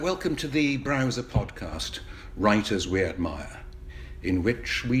Welcome to the Browser podcast, Writers We Admire, in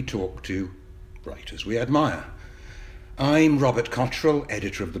which we talk to writers we admire. I'm Robert Cottrell,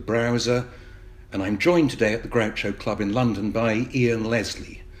 editor of The Browser, and I'm joined today at the Groucho Club in London by Ian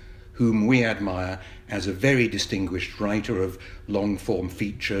Leslie, whom we admire as a very distinguished writer of long-form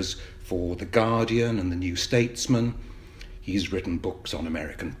features for The Guardian and The New Statesman. He's written books on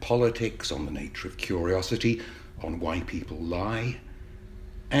American politics, on the nature of curiosity, on why people lie,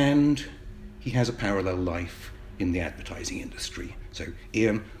 and he has a parallel life in the advertising industry. So,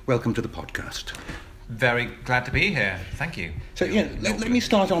 Ian, welcome to the podcast. Very glad to be here. Thank you. So, let me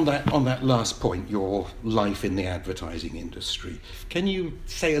start on that last point, your life in the advertising industry. Can you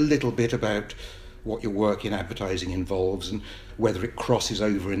say a little bit about what your work in advertising involves and whether it crosses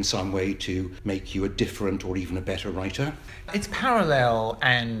over in some way to make you a different or even a better writer? It's parallel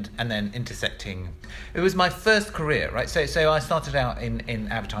and then intersecting. It was my first career, right? So I started out in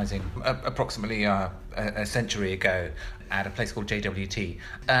advertising approximately a century ago at a place called JWT.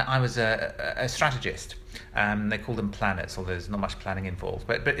 I was a strategist. They call them planners, although there's not much planning involved.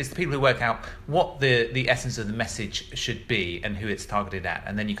 But it's the people who work out what the essence of the message should be and who it's targeted at.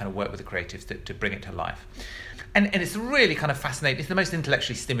 And then you kind of work with the creatives to bring it to life. And it's really kind of fascinating. It's the most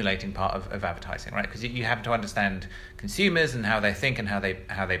intellectually stimulating part of advertising, right? Because you have to understand consumers and how they think and how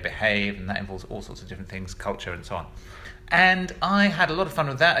they behave, and that involves all sorts of different things, culture and so on. And I had a lot of fun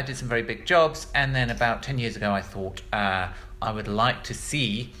with that. I did some very big jobs, and then about 10 years ago I thought I would like to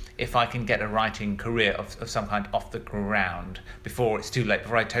see if I can get a writing career of some kind off the ground before it's too late,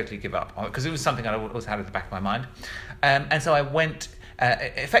 before I totally give up, because it was something I always had at the back of my mind. And so I went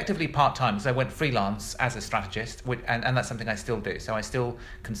effectively part-time, because I went freelance as a strategist, and that's something I still do. So I still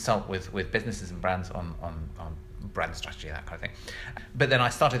consult with businesses and brands on brand strategy, that kind of thing. But then I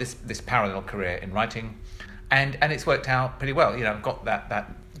started this parallel career in writing, and it's worked out pretty well. I've got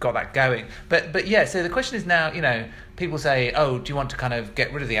that going. But yeah, so the question is now, people say, oh, do you want to kind of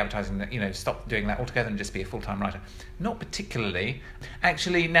get rid of the advertising, stop doing that altogether and just be a full-time writer? Not particularly.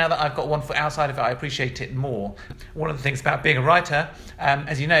 Actually, now that I've got one foot outside of it, I appreciate it more. One of the things about being a writer,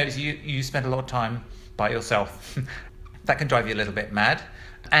 as you know, is you spend a lot of time by yourself. That can drive you a little bit mad.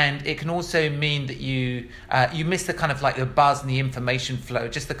 And it can also mean that you miss the kind of like the buzz and the information flow,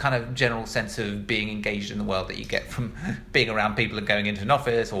 just the kind of general sense of being engaged in the world that you get from being around people and going into an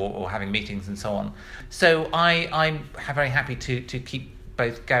office or having meetings and so on. So I'm very happy to keep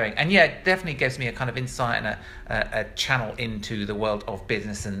both going. And yeah, it definitely gives me a kind of insight and a channel into the world of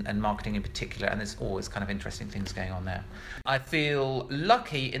business and marketing in particular, and there's always kind of interesting things going on there. I feel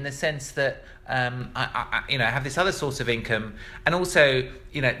lucky in the sense that I have this other source of income, and also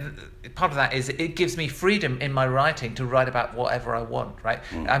part of that is it gives me freedom in my writing to write about whatever I want, right?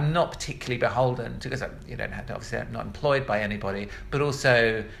 I'm not particularly beholden to, because obviously I'm not employed by anybody, but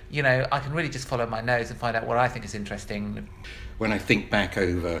also I can really just follow my nose and find out what I think is interesting. When I think back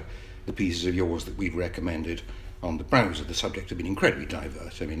over the pieces of yours that we've recommended on the browser, the subjects have been incredibly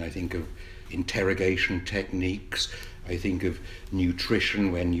diverse. I mean, I think of interrogation techniques, I think of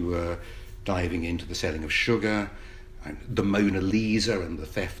nutrition when you were diving into the selling of sugar, the Mona Lisa and the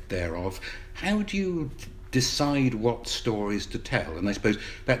theft thereof. How do you decide what stories to tell? And I suppose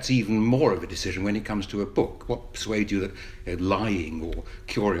that's even more of a decision when it comes to a book. What persuades you that lying or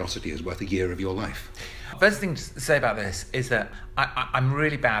curiosity is worth a year of your life? First thing to say about this is that I'm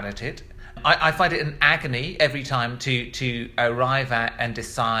really bad at it. I find it an agony every time to arrive at and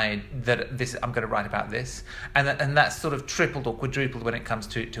decide that I'm going to write about this, and that's sort of tripled or quadrupled when it comes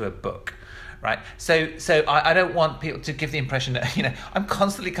to a book. Right, so I don't want people to give the impression that I'm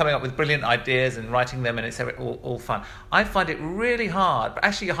constantly coming up with brilliant ideas and writing them, and it's all fun. I find it really hard, but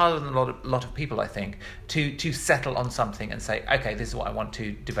actually harder than a lot of people, I think, to settle on something and say, okay, this is what I want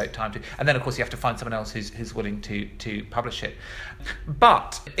to devote time to, and then of course you have to find someone else who's willing to publish it.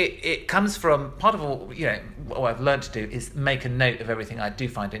 But it comes from part of all what I've learned to do is make a note of everything I do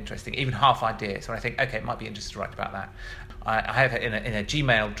find interesting, even half ideas where I think, okay, it might be interesting to write about that. I have it in a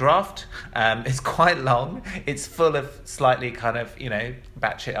Gmail draft. It's quite long. It's full of slightly kind of,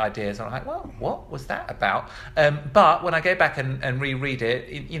 batshit ideas. And I'm like, well, what was that about? But when I go back and reread it,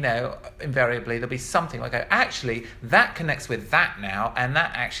 invariably there'll be something like, actually, that connects with that now, and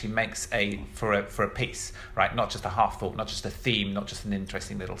that actually makes for a piece, right? Not just a half thought, not just a theme, not just an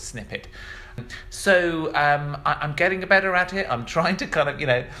interesting little snippet. So I'm getting better at it. I'm trying to kind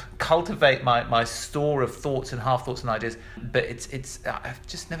of, cultivate my store of thoughts and half thoughts and ideas. But it's I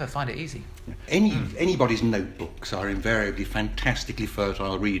just never find it easy. Anybody's notebooks are invariably fantastically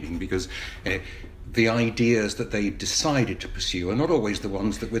fertile reading, because the ideas that they decided to pursue are not always the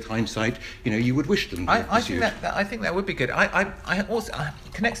ones that, with hindsight, you would wish them to have pursued. I think that would be good. I also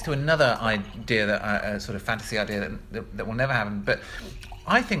connects to another idea, that a sort of fantasy idea that will never happen. But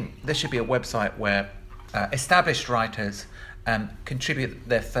I think there should be a website where established writers contribute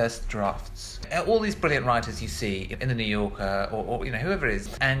their first drafts. All these brilliant writers you see in the New Yorker or whoever it is,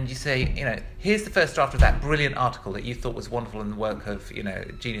 and you say, here's the first draft of that brilliant article that you thought was wonderful in the work of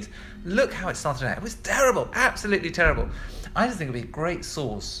genius. Look how it started out. It was terrible, absolutely terrible. I just think it would be a great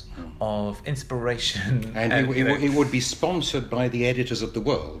source of inspiration. And it would be sponsored by the editors of the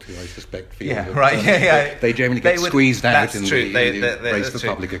world, who I suspect feel they generally get squeezed out in the race for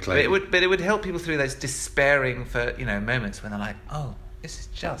public acclaim. But it would help people through those despairing moments when they're like, oh, this is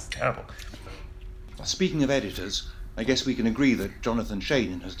just terrible. Speaking of editors, I guess we can agree that Jonathan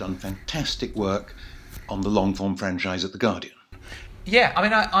Shainin has done fantastic work on the long-form franchise at The Guardian. Yeah, I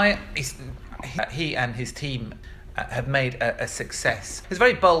mean, he and his team have made a success. It's a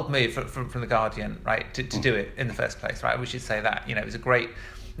very bold move from The Guardian, right, to do it in the first place, right? We should say that. It was a great...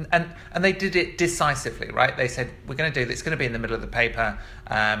 And they did it decisively, right? They said, we're going to do this. It's going to be in the middle of the paper.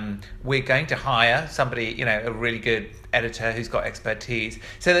 We're going to hire somebody, a really good editor who's got expertise.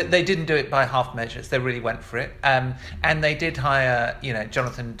 So that they didn't do it by half measures. They really went for it. And they did hire,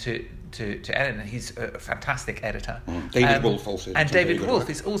 Jonathan to edit, and he's a fantastic editor. David Wolf also. And David Wolf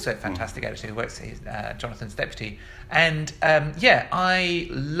is also a fantastic editor who works as Jonathan's deputy. And I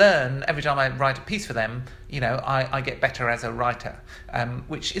learn every time I write a piece for them. I get better as a writer,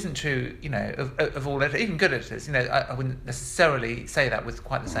 which isn't true, of all editors, even good editors. I wouldn't necessarily say that with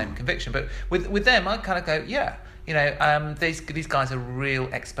quite the same conviction, but with them, I kind of go, these guys are real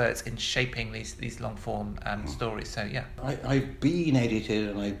experts in shaping these long form stories. So yeah, I've been edited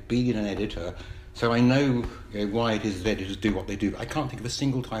and I've been an editor, so I know why it is that editors do what they do. I can't think of a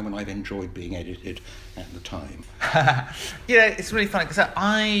single time when I've enjoyed being edited at the time. It's really funny because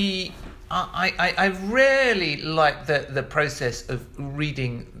I rarely like the process of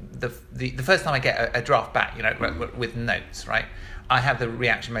reading the first time I get a draft back, with notes, right? I have the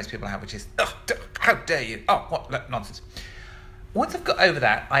reaction most people have, which is, oh, how dare you? Oh, what nonsense. Once I've got over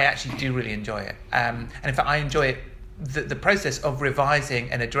that, I actually do really enjoy it. And in fact, I enjoy it, the process of revising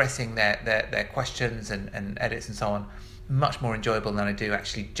and addressing their questions and edits and so on, much more enjoyable than I do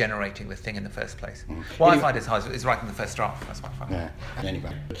actually generating the thing in the first place. What I find is hard is writing the first draft. That's what I find. Yeah.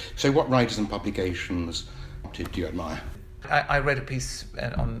 Anyway, so what writers and publications did you admire? I read a piece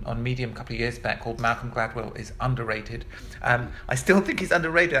on Medium a couple of years back called Malcolm Gladwell is Underrated. I still think he's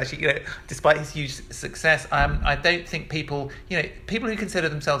underrated, actually, despite his huge success. I don't think people who consider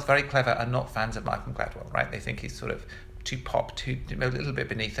themselves very clever are not fans of Malcolm Gladwell, right? They think he's sort of too pop, a little bit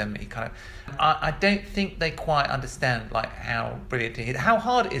beneath them. I don't think they quite understand how brilliant he is, how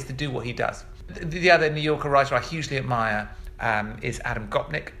hard it is to do what he does. The other New Yorker writer I hugely admire is Adam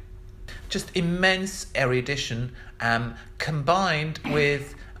Gopnik. Just immense erudition combined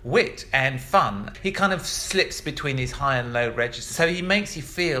with wit and fun. He kind of slips between these high and low registers, so he makes you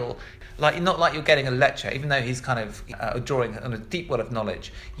feel not like you're getting a lecture, even though he's kind of drawing on a deep well of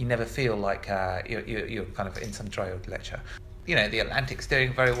knowledge. You never feel like you're kind of in some dry old lecture. The Atlantic's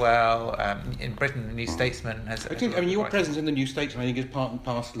doing very well. In Britain, the New Statesman has... your presence in the New Statesman, I think, is part and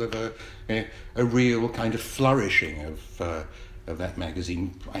parcel of a real kind of flourishing of that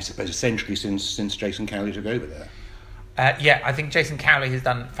magazine, I suppose, essentially since Jason Cowley took over there. I think Jason Cowley has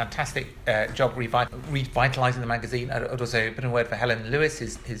done a fantastic job revitalising the magazine. I'd also put in a word for Helen Lewis,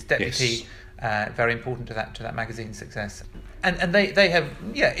 his deputy, yes. Very important to that magazine's success. And they have,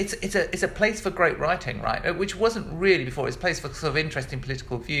 it's a place for great writing, right? Which wasn't really before. It's a place for sort of interesting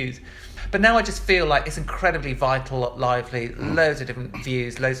political views. But now I just feel like it's incredibly vital, lively, loads of different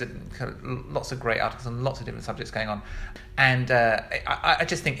views, lots of great articles on lots of different subjects going on. And I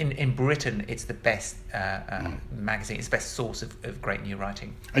just think in Britain it's the best magazine, it's the best source of great new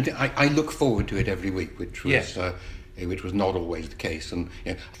writing. I look forward to it every week, which was not always the case. And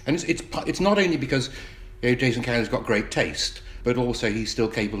it's not only because Jason Cowley's got great taste, but also he's still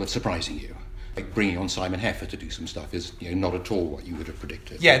capable of surprising you. Like bringing on Simon Heffer to do some stuff is not at all what you would have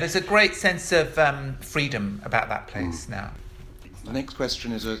predicted. Yeah, there's a great sense of freedom about that place now. The next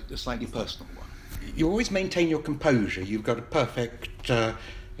question is a slightly personal one. You always maintain your composure. You've got a perfect, kind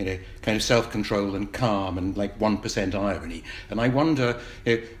of self-control and calm and 1% irony. And I wonder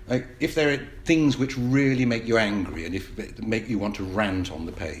if there are things which really make you angry and if make you want to rant on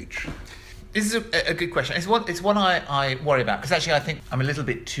the page. This is a good question. It's one I worry about, because actually I think I'm a little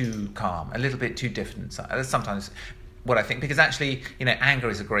bit too calm, a little bit too diffident. That's sometimes what I think, because actually, anger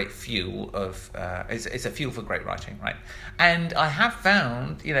is a great fuel it's a fuel for great writing, right? And I have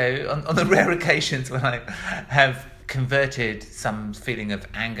found, on the rare occasions when I have converted some feeling of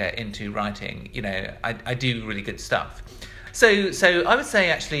anger into writing, I do really good stuff. So I would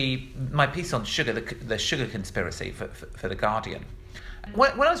say, actually, my piece on sugar, the sugar conspiracy for The Guardian,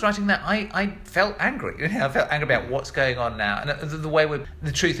 when I was writing that, I felt angry. I felt angry about what's going on now, and the way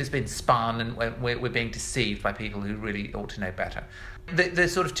the truth has been spun, and we're being deceived by people who really ought to know better. The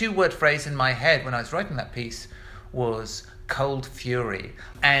sort of two-word phrase in my head when I was writing that piece was cold fury,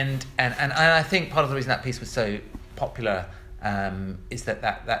 and I think part of the reason that piece was so popular is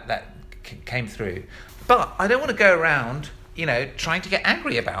that came through. But I don't want to go around, trying to get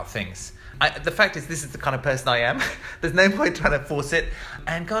angry about things. The fact is, this is the kind of person I am. There's no point trying to force it,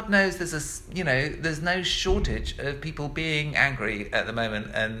 and God knows there's no shortage of people being angry at the moment,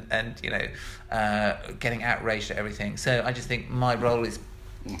 and getting outraged at everything. So I just think my role is,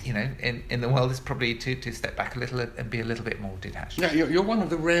 in the world, is probably to step back a little and be a little bit more detached. Yeah, you're one of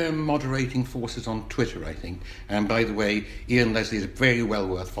the rare moderating forces on Twitter, I think. And by the way, Ian Leslie is very well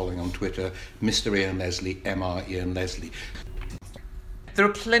worth following on Twitter. Mr. Ian Leslie, Mr. Ian Leslie. There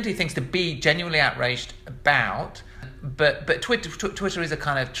are plenty of things to be genuinely outraged about, but Twitter is a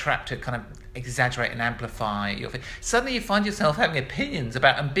kind of trap to kind of exaggerate and amplify your thing. Suddenly you find yourself having opinions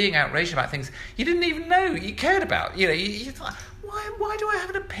about and being outraged about things you didn't even know you cared about. You thought, why do I have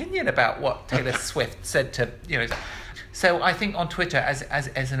an opinion about what Taylor Swift said to, So I think on Twitter,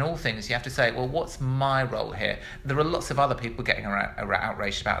 as in all things, you have to say, well, what's my role here? There are lots of other people getting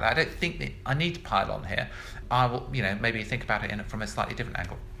outraged about that. I don't think that I need to pile on here. I will, maybe think about it from a slightly different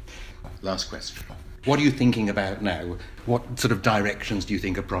angle. Last question. What are you thinking about now? What sort of directions do you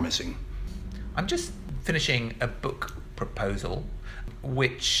think are promising? I'm just finishing a book proposal,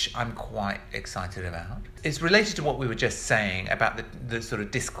 which I'm quite excited about. It's related to what we were just saying about the sort of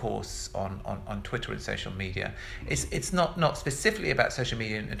discourse on Twitter and social media. It's not specifically about social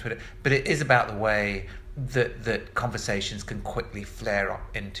media and Twitter, but it is about the way that conversations can quickly flare up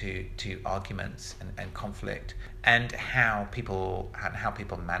into arguments and conflict, and how people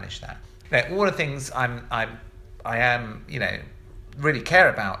manage that. Now, one of the things I am really care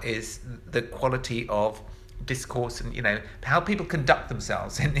about is the quality of discourse, and how people conduct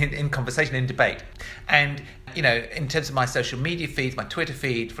themselves in conversation, in debate. And in terms of my social media feeds, my Twitter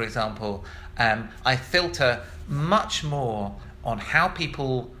feed, for example, I filter much more on how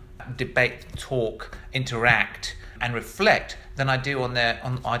people debate, talk, interact, and reflect than I do on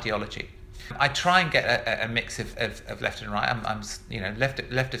ideology. I try and get a mix of left and right. I'm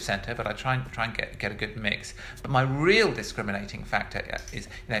left of centre, but I try and get a good mix. But my real discriminating factor is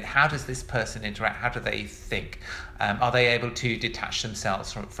how does this person interact? How do they think? Are they able to detach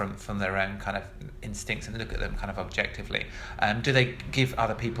themselves from their own kind of instincts and look at them kind of objectively? Do they give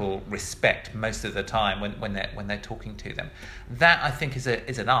other people respect most of the time when they're talking to them? That, I think, is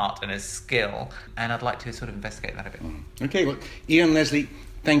an art and a skill, and I'd like to sort of investigate that a bit. Okay, well, Ian Leslie,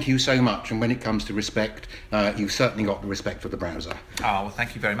 thank you so much. And when it comes to respect, you've certainly got the respect for the browser. Oh, well,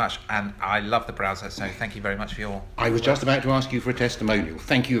 thank you very much. And I love the browser, so thank you very much for your... I was just about to ask you for a testimonial.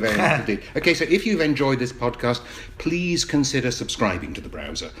 Thank you very much indeed. Okay, so if you've enjoyed this podcast, please consider subscribing to the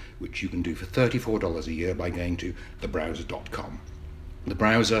browser, which you can do for $34 a year by going to thebrowser.com. The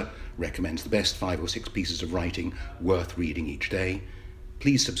browser recommends the best 5 or 6 pieces of writing worth reading each day.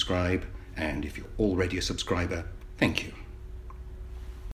 Please subscribe, and if you're already a subscriber, thank you.